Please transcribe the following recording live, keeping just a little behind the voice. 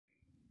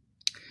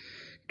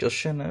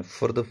Question है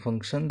for the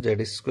function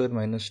Z square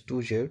minus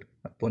 2z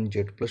upon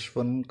Z plus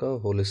 1 का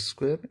whole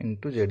square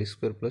into Z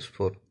square plus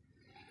 4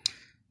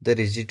 the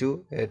residue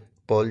eight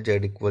Paul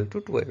Z equal to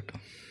 2 iota.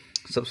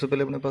 सबसे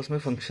पहले अपने पास में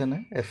function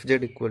है F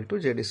Z equal to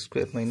Z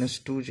square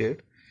minus 2z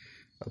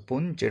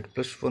upon Z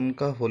plus 1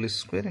 का whole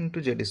square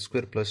into Z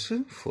square plus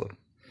 4।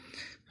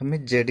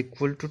 हमें Z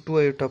equal to 2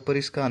 iota पर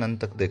इसका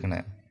अनंतक देखना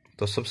है।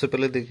 तो सबसे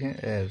पहले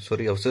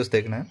देखें अवशेष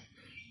देखना है।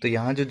 तो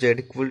यहाँ जो जेड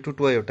इक्वल टू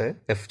 2 आयोटा है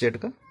एफ जेड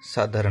का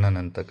साधारण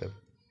अनंतक है।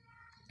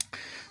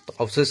 तो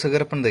अवशेष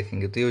अगर अपन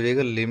देखेंगे तो ये हो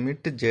जाएगा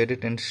limit Z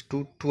tends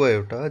to 2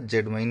 iota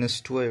Z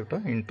minus 2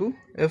 iota into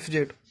F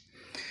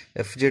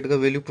Z का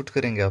वैल्यू पुट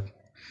करेंगे आप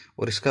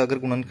और इसका अगर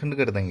गुणनखंड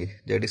कर देंगे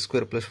जेड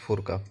स्क्वायर प्लस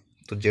 4 का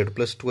तो Z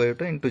plus 2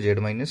 iota into Z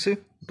minus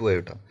 2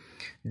 iota.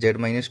 Z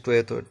minus 2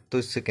 iota तो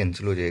इससे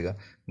कैंसिल हो जाएगा,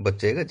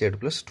 बच जाएगा जेड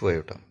प्लस 2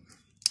 आयोटा।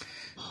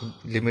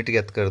 लिमिट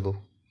ज्ञात कर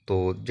दो तो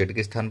जेड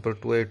के स्थान पर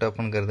 2 आयोटा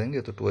अपन कर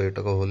देंगे तो 2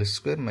 आयोटा का whole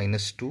square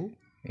minus 2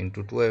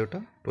 into 2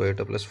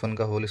 iota plus 1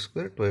 का whole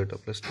square 2 iota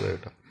plus 2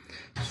 iota.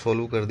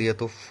 Solve कर दिया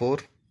तो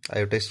 4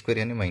 आयोटा स्क्वायर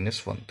यानी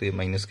 -1 तो ये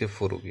माइनस के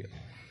 4 हो गया।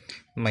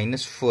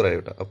 -4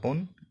 आयोटा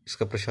अपॉन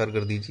इसका प्रसार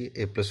कर दीजिए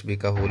a प्लस बी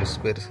का होल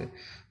स्क्वायर से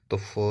तो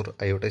 4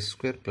 iota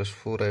square plus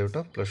 4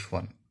 iota plus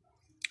 1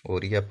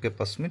 और ये आपके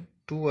पास में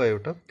 2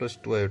 आयोटा प्लस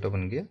 2 आयोटा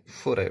बन गया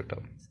 4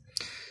 आयोटा।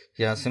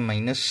 यहाँ से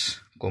माइनस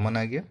कॉमन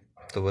आ गया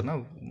तो बना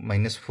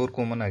 -4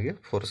 कॉमन आ गया,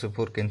 4 से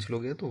 4 कैंसिल हो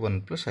गया तो 1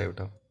 प्लस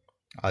आयोटा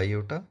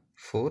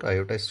 4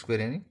 आयोटा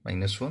स्क्वायर यानी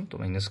 -1 तो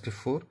माइनस के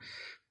 4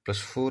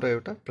 plus 4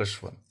 iota plus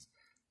 1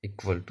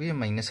 equal to ये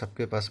माइनस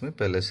आपके पास में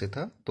पहले से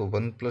था तो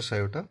 1 प्लस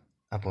आयोटा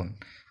अपॉन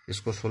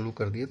इसको सोल्व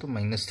कर दिया तो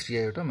 -3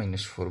 आयोटा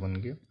 -4 बन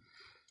गया।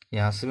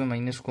 यहाँ से भी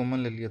माइनस कॉमन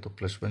ले लिया तो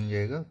प्लस बन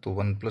जाएगा तो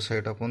 1 plus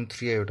iota upon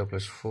 3 iota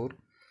plus 4।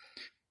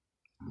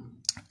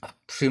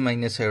 3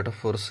 minus iota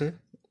 4 से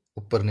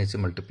ऊपर नीचे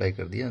मल्टीप्लाई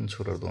कर दिया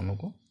आंसर और दोनों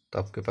को तो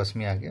आपके पास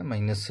में आ गया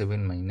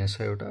 -7 माइनस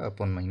आयोटा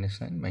अपॉन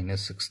 -9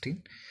 -16।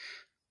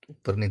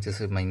 ऊपर नीचे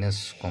से माइनस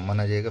कॉमन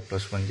आ जाएगा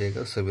प्लस बन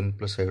जाएगा 7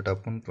 प्लस आयोटा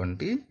अपॉन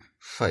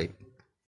 25।